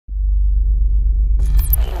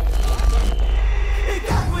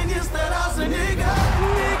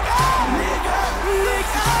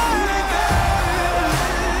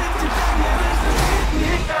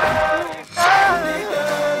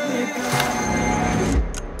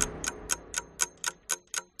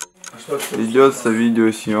Ведется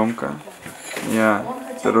видеосъемка. Я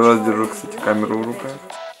первый раз держу, кстати, камеру в руках.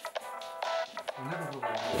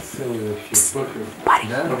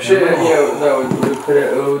 Да? Вообще, я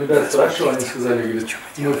у ребят спрашивал, они сказали, говорят,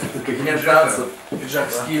 ну, как не танцев,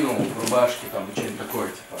 пиджак скинул, рубашки, там, что-нибудь такое,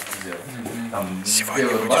 типа, сделать. Там, сегодня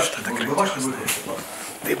будешь фотографироваться.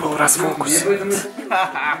 Ты был раз в фокусе.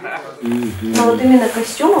 А вот именно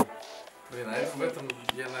костюмом? Блин, а в этом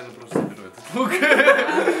я, наверное, просто беру этот лук.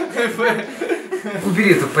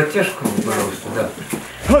 Убери эту подтяжку, пожалуйста, да.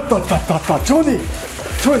 Джонни!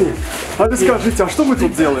 Джонни! А вы скажите, а что мы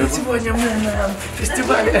тут делаем? Сегодня мы на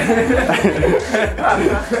фестивале.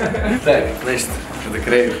 Так, значит, это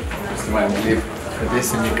Крейв. Снимаем клип.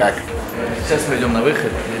 Песня «Никак». Сейчас мы идем на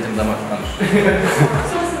выход, едем домой.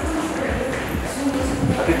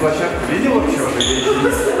 А ты площадку видел вообще?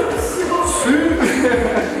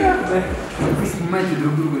 Вы снимаете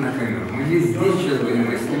друг друга на камеру. Мы весь день сейчас будем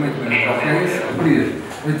снимать на КС. Привет.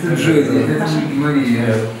 Это Джонни, это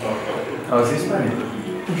Мария. А у вас есть память?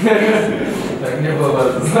 Так, не было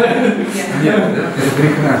важно. Нет, да? Это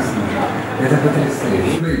прекрасно. Это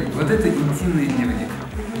потрясающе. Вот это интимный дневник.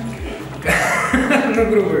 Ну,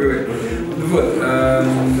 грубо говоря. Вот.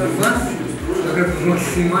 У вас как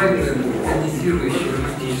максимально тонизирующие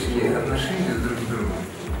романтические отношения друг с другом.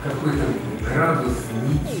 Какой-то градус,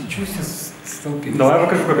 ничего себе столпить. Давай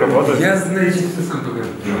покажу, как работает. Я, значит, все сам покажу.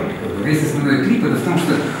 Весь основной клип это в том,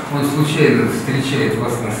 что он случайно встречает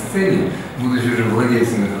вас на сцене, будучи уже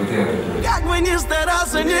владельцем этого театра. Как бы ни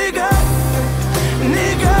старался, никак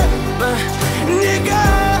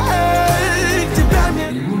тебя не...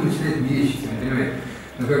 И ему начинает мерещить, он понимает,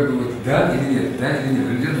 ну как бы вот да или нет,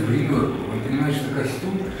 он идет в гримерку, он понимает, что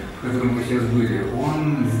костюм, в котором мы сейчас были,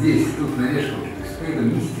 он здесь, тут на вешалке, то есть какая-то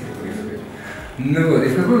мистика происходит. Ну вот, и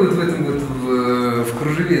в какой вот в этом вот, в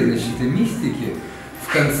кружеве, значит, этой мистики,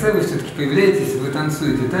 в конце вы все-таки появляетесь, вы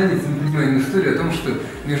танцуете танец, мы понимаем историю о том, что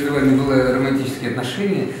между вами было романтические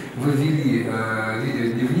отношения, вы вели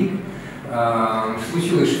видеодневник,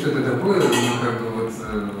 случилось что-то такое, ну как бы вот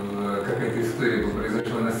какая-то история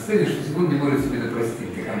произошла на сцене, что он не может себе это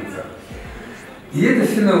простить до конца. И это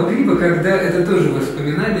финал клипа, когда это тоже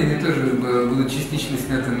воспоминания, они тоже будут частично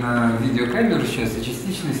сняты на видеокамеру сейчас, и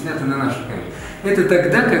частично сняты на нашу камеру. Это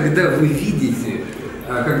тогда, когда вы видите,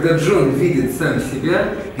 когда Джон видит сам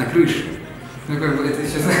себя на крыше. Ну как бы это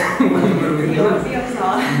сейчас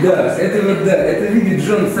да, это видит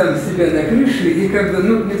Джон сам себя на крыше и как бы,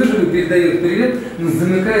 ну не то чтобы передает привет, но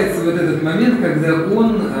замыкается вот этот момент, когда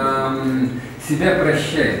он себя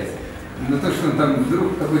прощает. Но то, что он там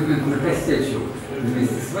вдруг в какой-то момент накосячил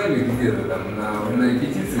вместе с вами где-то там на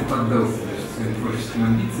репетиции, поддался своим творческим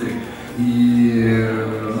амбициям и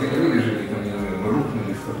вы не выдержали, там,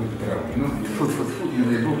 рухнули с какой-то травмой. Ну, фу-фу-фу, не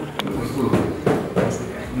дай бог, условно.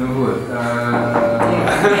 Ну вот.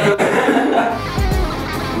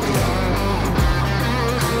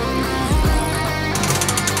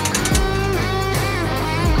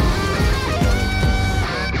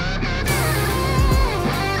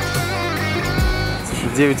 В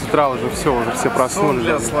 9 утра уже все проснулись.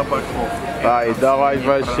 Для слабаков. Ай, давай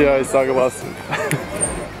вообще, согласен.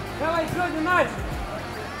 Давай, Джонни, Надь!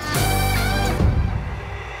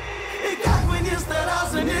 И как бы ни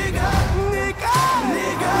старался, никак.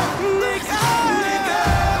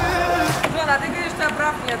 Джон, а ты говоришь, что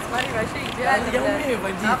прав нет, смотри, вообще идеально. Я умею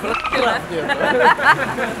водить, просто прав нет.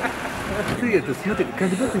 Ты это, смотри,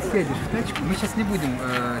 когда ты сядешь в тачку, мы сейчас не будем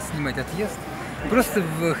снимать отъезд, просто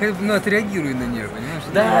отреагируй на нее, понимаешь?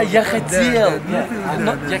 Да, я хотел,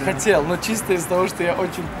 я хотел, но чисто из-за того, что я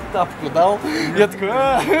очень тапку дал, я такой,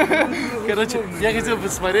 короче, я хотел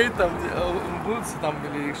посмотреть, там, улыбнуться там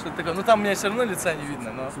или что-то такое, ну там у меня все равно лица не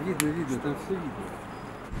видно, но... Видно, там все видно.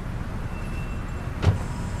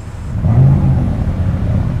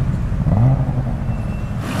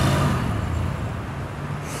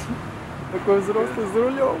 Такой взрослый за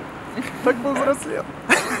рулем. Так повзрослел.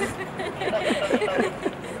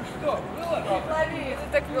 Лови, это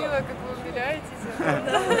так мило, как вы умиляетесь.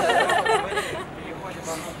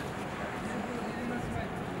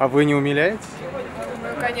 А вы не умиляетесь?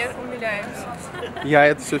 Мы, конечно, умиляемся. Я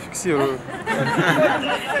это все фиксирую.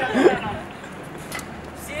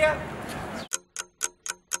 Все.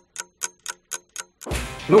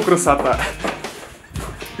 Ну, красота.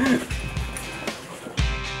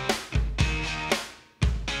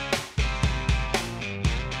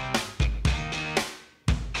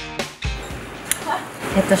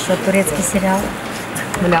 Это что, турецкий сериал?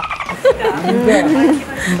 Бля.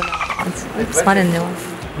 Посмотри на него.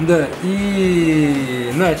 Да,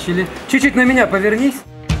 и начали. Чуть-чуть на меня повернись.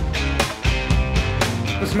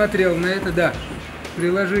 Посмотрел на это, да.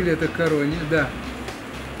 приложили это к короне, да.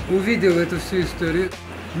 Увидел эту всю историю.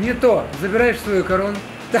 Не то, забираешь свою корону.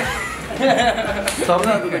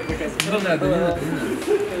 Торнадо так показывает. Не надо.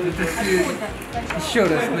 Это все еще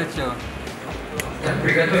раз сначала. Так,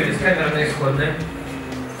 приготовились, камера на исходное.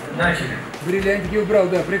 Начали. Бриллиантики убрал,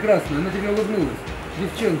 да, прекрасно. Она тебе улыбнулась.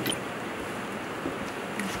 Девчонки.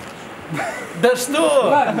 Да что?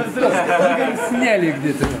 Ладно, сняли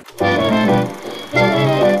где-то.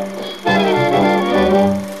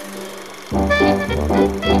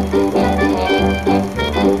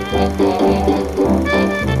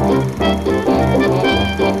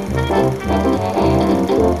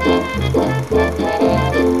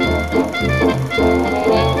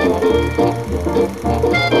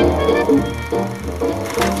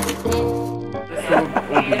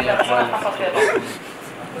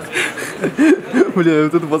 Бля,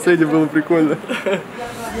 вот это последнее было прикольно.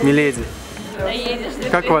 Миледи,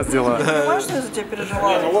 как у вас дела? Понимаешь, что я за тебя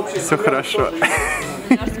переживаю? Все хорошо.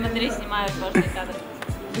 Смотри, снимают важный кадр.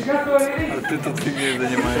 А ты тут фигней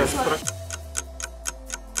занимаешься.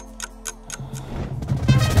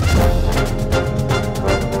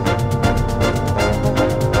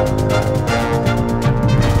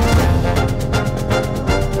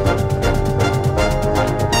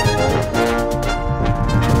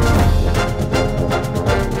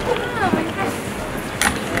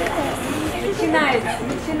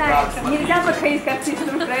 Начинается. Нельзя подходить к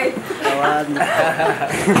артистам проекта. Ладно.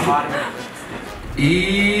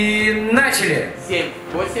 И начали. 7,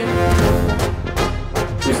 8.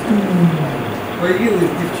 Появилась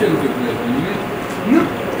девчонка, понимаешь? Ну,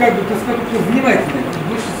 как бы, поскольку внимательно,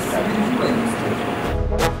 больше переживай не стоит.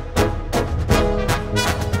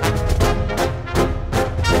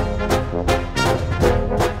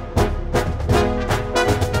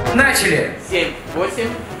 Начали. 7, 8.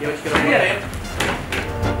 Девочки, работаем.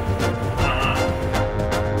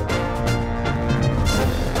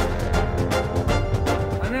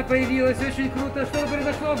 Она появилась, очень круто. Что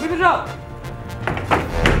произошло? Выбежал!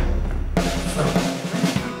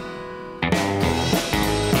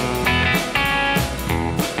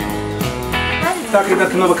 Так,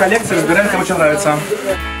 ребятки, новая коллекция, разбираем, кому что нравится.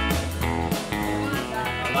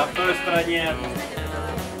 На той стороне.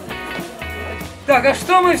 Так, а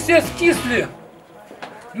что мы все скисли?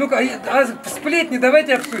 Ну-ка, а сплетни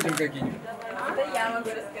давайте обсудим какие-нибудь. Да я могу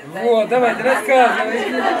рассказать. Вот, давайте,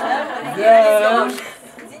 рассказывайте. Да.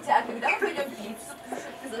 Дитя, когда мы пойдем пиццу?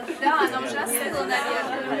 Да, она уже остыла,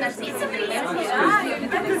 наверное. На пиццу приехала. Да, я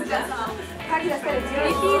так и сказала. Как я сказала,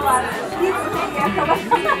 делай пиццу. Пиццу приехала.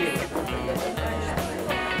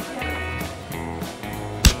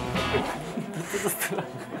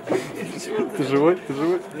 Ты живой? Ты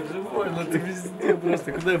живой? Я живой, но ты везде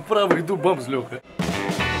просто. Когда я вправо иду, бам, Лёха.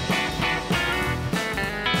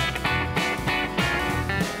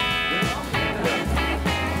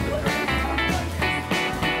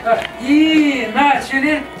 И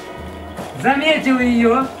начали. Заметил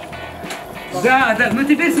ее. Да, да. Ну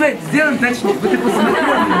теперь смотри, сделаем точнее. Вот ты посмотри.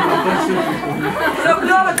 Все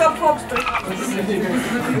клево, как фокс.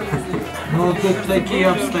 Ну тут такие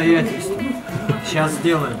обстоятельства. Сейчас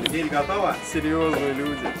сделаем. Дель готова? Серьезные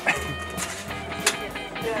люди.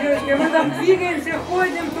 Девочки, мы там двигаемся,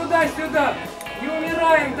 ходим туда-сюда. И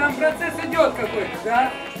умираем. Там процесс идет какой-то,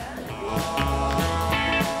 да?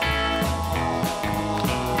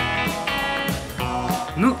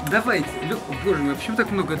 Ну, давайте. Боже мой, почему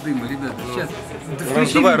так много дыма, ребята? Сейчас.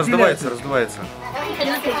 Раздувается.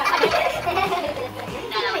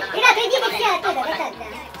 Ребята, идите все оттуда, вот так, да.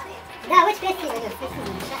 Да, очень красиво, Лёш, красиво.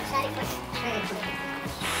 Шарик.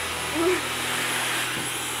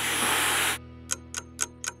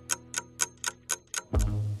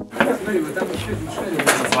 Смотри, вот там еще один шарик.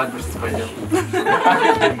 На свадьбу сейчас пойдем.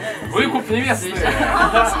 Выкуп невесты.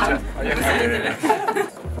 Поехали.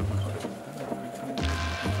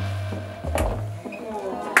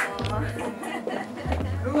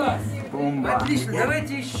 Класс. Бомба. Отлично,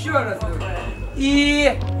 давайте еще раз.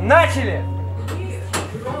 И начали.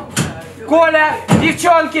 Коля,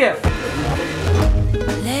 девчонки.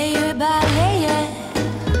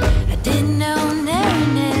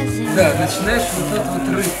 Да, начинаешь вот тут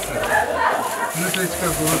вот рыться. Ну, то есть как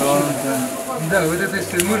бы вообще, да, вот это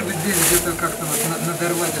все, может быть, здесь где-то как-то вот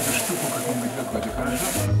надорвать эту штуку какую-нибудь какую-то, хорошо?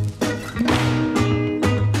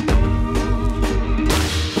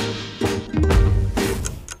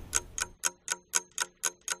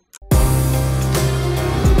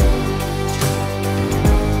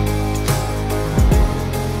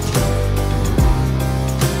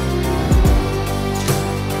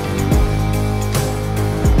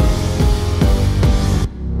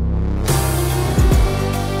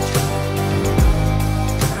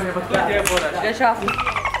 Начало.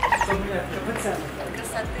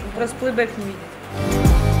 Просто плейбэк не видит.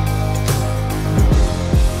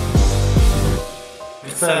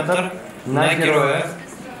 Центр на героя,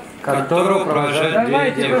 которого провожают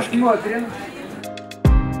две девушки. Посмотрим.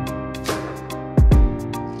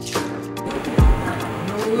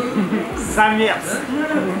 Самец.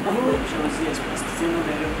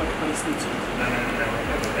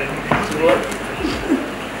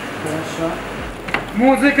 Хорошо.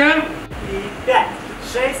 Музыка. И 5,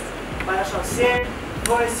 6, хорошо, 7,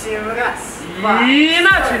 8, раз, 2, И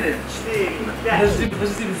начали. 4, 5.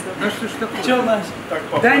 Подожди. Ну что ж такое? Чё наш?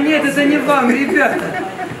 Да нет, это не вам, ребята.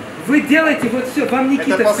 Вы делаете вот все, вам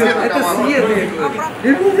Никита все, это следует.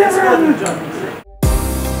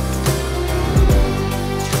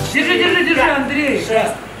 Держи, Андрей. 6,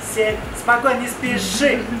 7, спокойно, не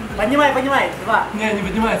спеши. Поднимай, 2, Не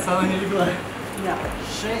поднимается, она не легла.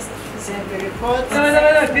 6, 7, переход.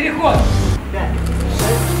 Давай, переход. 5, 6,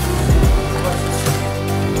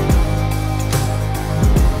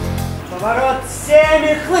 8. Поворот 7 и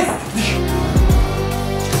хлыст.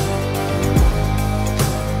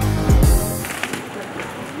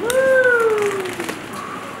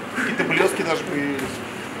 Какие-то блески даже появились.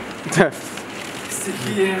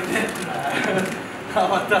 Стихия ветра.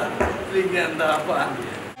 Аватар. Легенда Апа.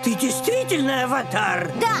 Ты действительно аватар?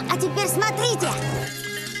 Да, а теперь смотрите.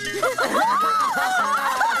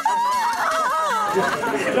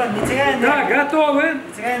 Джон, не теряй энергию. Так, готовы.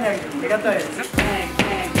 Не теряй энергию. Приготовились.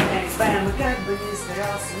 Бэм, как бы ни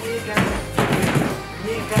старался, никак.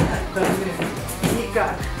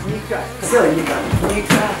 Все, никак.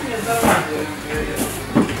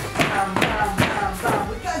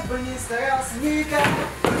 Как бы ни старался, никак.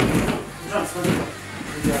 Джон, смотри, что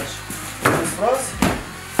ты делаешь. Спрос.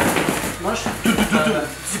 Можешь?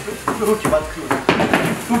 Типа руки воткнуть.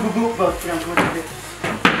 Вот прям вот тебе.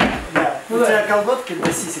 Да. У тебя колготки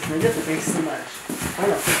до сисек надеты, ты их снимаешь.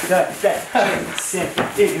 Понял? Да, 5, 6, 7,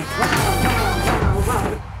 и...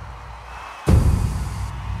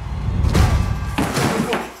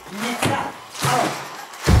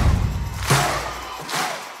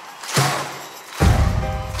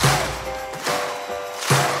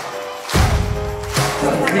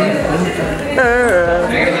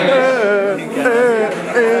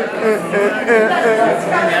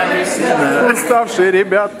 Уставшие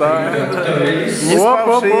ребята. Не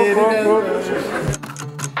спавшие ребята.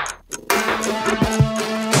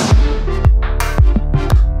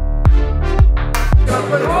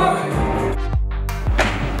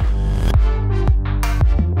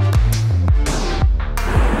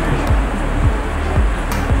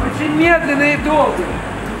 Очень медленно и долго.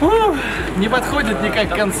 Не подходит никак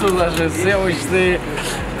к концу даже съемочные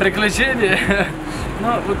приключения.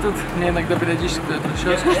 Но вот тут мне иногда периодически дают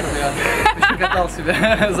расческу, чтобы я пощекотал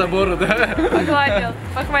себя за бороду.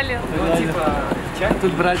 Похвалил. Ну, типа,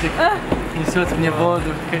 тут братик несет мне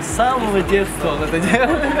воду. Как с самого детства он это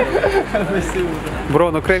делает. Спасибо. Бро,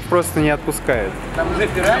 ну Крейг просто не отпускает. Там уже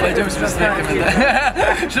пирали. Пойдем с пистолетами, да?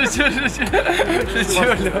 Шучу,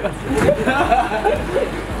 Лёва.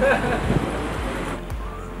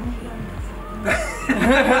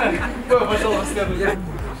 Пожалуйста.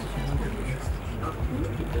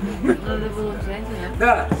 Надо было взять, нет?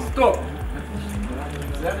 Да, стоп.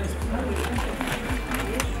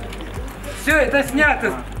 Все, это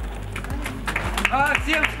снято.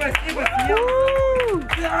 Всем спасибо, снято.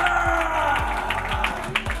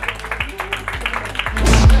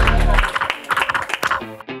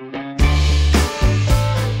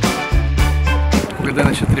 Угадай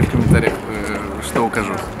насчет 3 в комментариях, что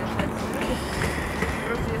укажу.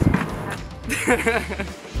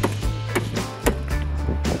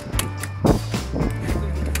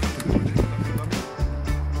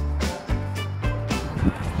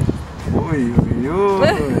 Ой-ой-ой.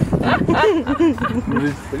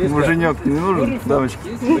 Муженек не нужен, дамочки?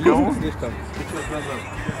 Кому?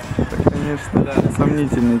 Конечно,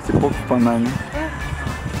 сомнительный типок в Панаме.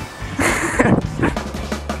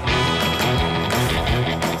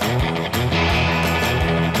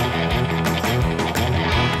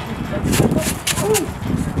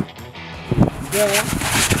 Да.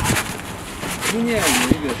 Гениально,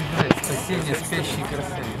 ребят. Спасение спящей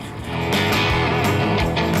красавицы.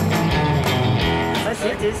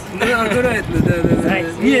 Садитесь. Да, аккуратно, да.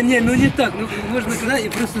 Не, ну не так, ну можно когда и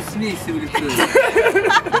просто смейся в лицо.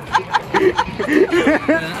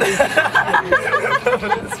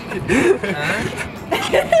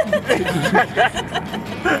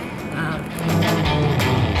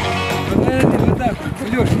 Вот так вот.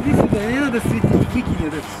 Лёш, иди сюда, не надо светить, выкинь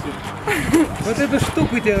это все. Вот эту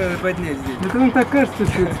штуку тебя поднять здесь. Это нам так кажется,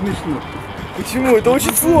 что это смешно. Почему? Это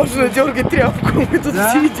очень сложно дергать тряпку. Мы тут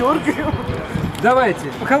все дергаем.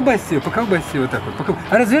 Давайте, поколбасьте вот так вот.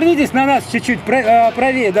 Развернитесь на нас чуть-чуть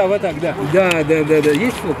правее, да, вот так, да. Да.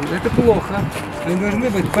 Есть фокус? Это плохо. Вы должны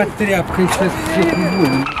быть под тряпкой, сейчас всех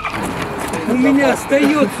уволим. У меня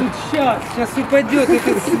остается сейчас упадет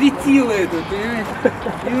это светило это, понимаете?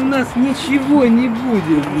 И у нас ничего не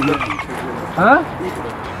будет, блядь. А?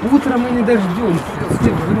 Утром мы не дождемся. Все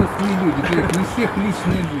взрослые люди, блядь, у всех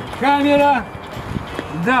личная жизнь. Камера!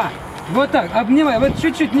 Да. Вот так, обнимай, вот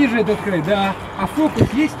чуть-чуть ниже этот край, да. А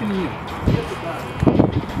фокус есть или нет?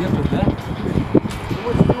 Нету, да?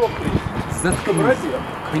 Заткнись.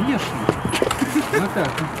 Конечно. Вот так.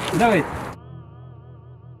 Давай.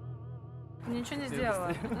 Ничего не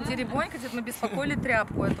сделала. Теребонькать, это мы беспокоили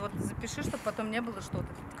тряпку. Это вот запиши, чтобы потом не было что-то.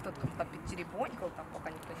 Кто-то там теребонькал, там пока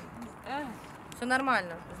никто не... Все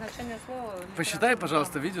нормально. Значение слова... Посчитай,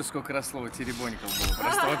 пожалуйста, видео, сколько раз слово теребонькал было.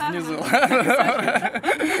 Просто вот внизу.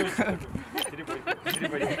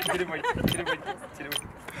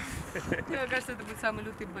 Мне кажется, это будет самый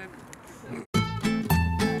лютый бэк.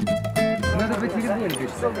 Надо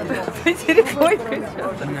потеребонькать. Потеребонькать?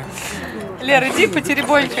 Лер, иди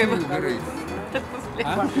потеребонькай.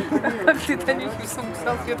 Как ты, Танюхи, в сумку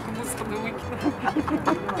салфетку мусорную выкинул.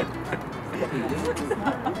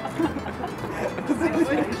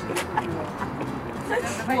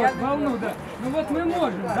 Вот, волну, да. Ну вот мы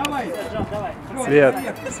можем, давай.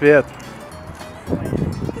 Свет.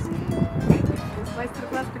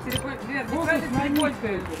 Мастер-класс по теребонькать. Лер, Фокус на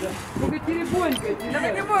нитке. Только теребонькайте. Да мы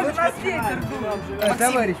не можем, у нас ветер дует.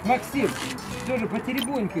 Товарищ Максим, тоже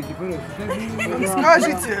потеребонькайте, пожалуйста.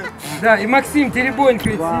 Скажите. Да, и Максим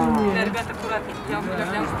теребонькает сильнее. Ребята, аккуратно.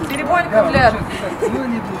 Теребонька, Лер.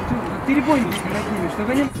 Теребонькайте над ними,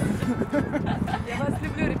 чтобы они... Я вас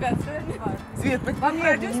люблю, ребят, все не важно. Свет, Вам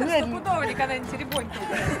продюсер стопудово никогда не теребонькал.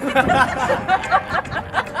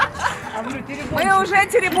 Мы уже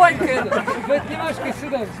теребонькаем. Вот немножко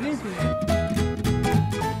сюда, взгляните.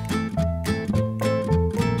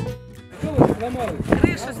 Что вы сломалось?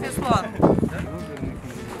 Крышу снесло.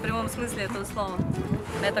 В прямом смысле этого слова.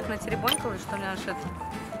 Я так натеребонькалась, что у меня аж это...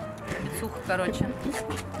 Бицуха, короче.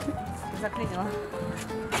 Заклинила.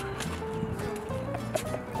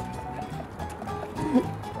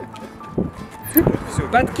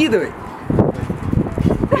 Подкидывай.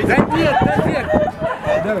 Да нет, наверх.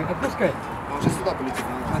 Давай, отпускай. Он сейчас сюда полетит.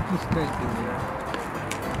 Отпускай.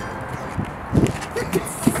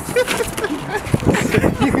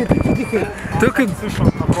 Тихо. Только Слышал,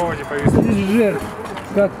 на проводе повис. жертв.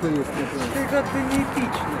 Как повис на проводе? Ты как-то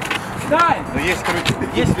неэтично. Дай! Но есть, короче,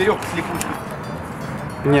 есть веревка с липучкой.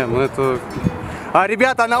 Не, ну это... А,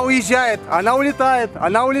 ребята, она уезжает, она улетает,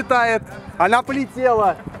 она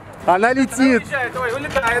полетела, она летит. Ой,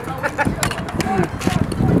 улетает.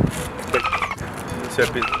 Все,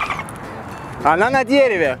 Она на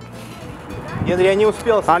дереве. Нет, я не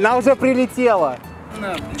успел. Она уже прилетела.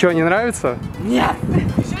 Че, не нравится? Нет!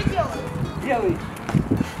 Делай!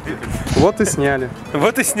 Вот и сняли.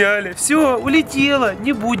 Вот и сняли. Все, улетела,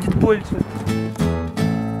 не будет больше.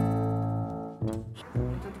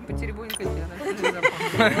 Потеребонькать я.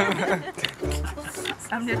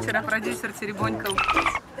 А мне вчера продюсер теребонькал.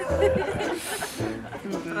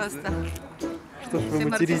 Просто. Что ж вы Всем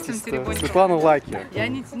материтесь-то? артистам теребонькал. Светлана Лаки. Я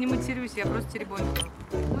не матерюсь, я просто теребонькала.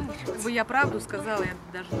 Как бы я правду сказала, я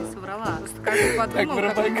даже не соврала. Просто каждый подумал,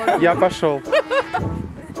 как он подумал. Я пошел.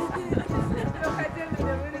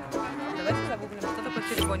 Давайте загуглим, что такое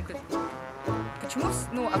теребонькать. Почему?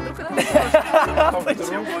 Ну, а вдруг это не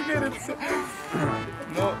Почему, говорится?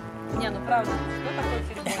 Ну... Не, ну правда, что такое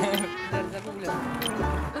теребонькать? Загуглим.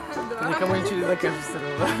 Никому ничего не докажешь все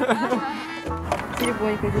равно.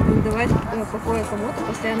 Теребонькать, это не давать покоя кому-то,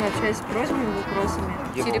 постоянно общаясь с просьбами, вопросами.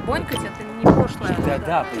 Теребонькать это не пошлое.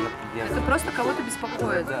 Да. Это просто кого-то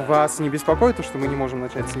беспокоит. Вас не беспокоит то, что мы не можем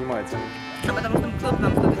начать снимать? А потому что кто-то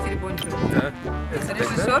нам что-то теребонькает. Да. Это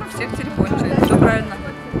режиссер всех теребонькает. Все правильно.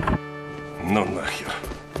 Ну нахер.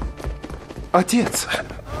 Отец.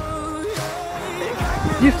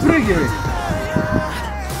 Не спрыгивай!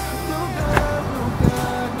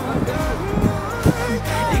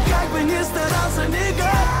 И как бы ни старался,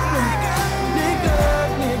 никак.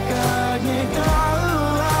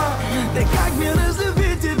 Ты как мне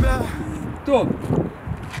разлюбить тебя? Топ!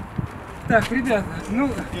 Так, ребята, ну,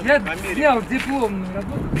 я снял дипломную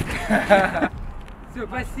работу. Все,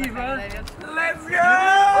 спасибо. Let's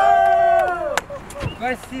go!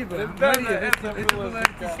 Спасибо. Мария, это было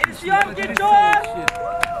артистично. Съемки, Джон!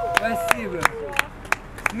 Спасибо.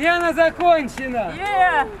 Смена закончена.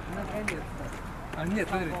 Yeah! Наконец-то. А нет,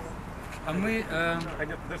 смотри. А мы...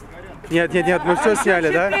 Нет, мы все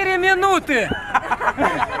сняли, да? 4 минуты!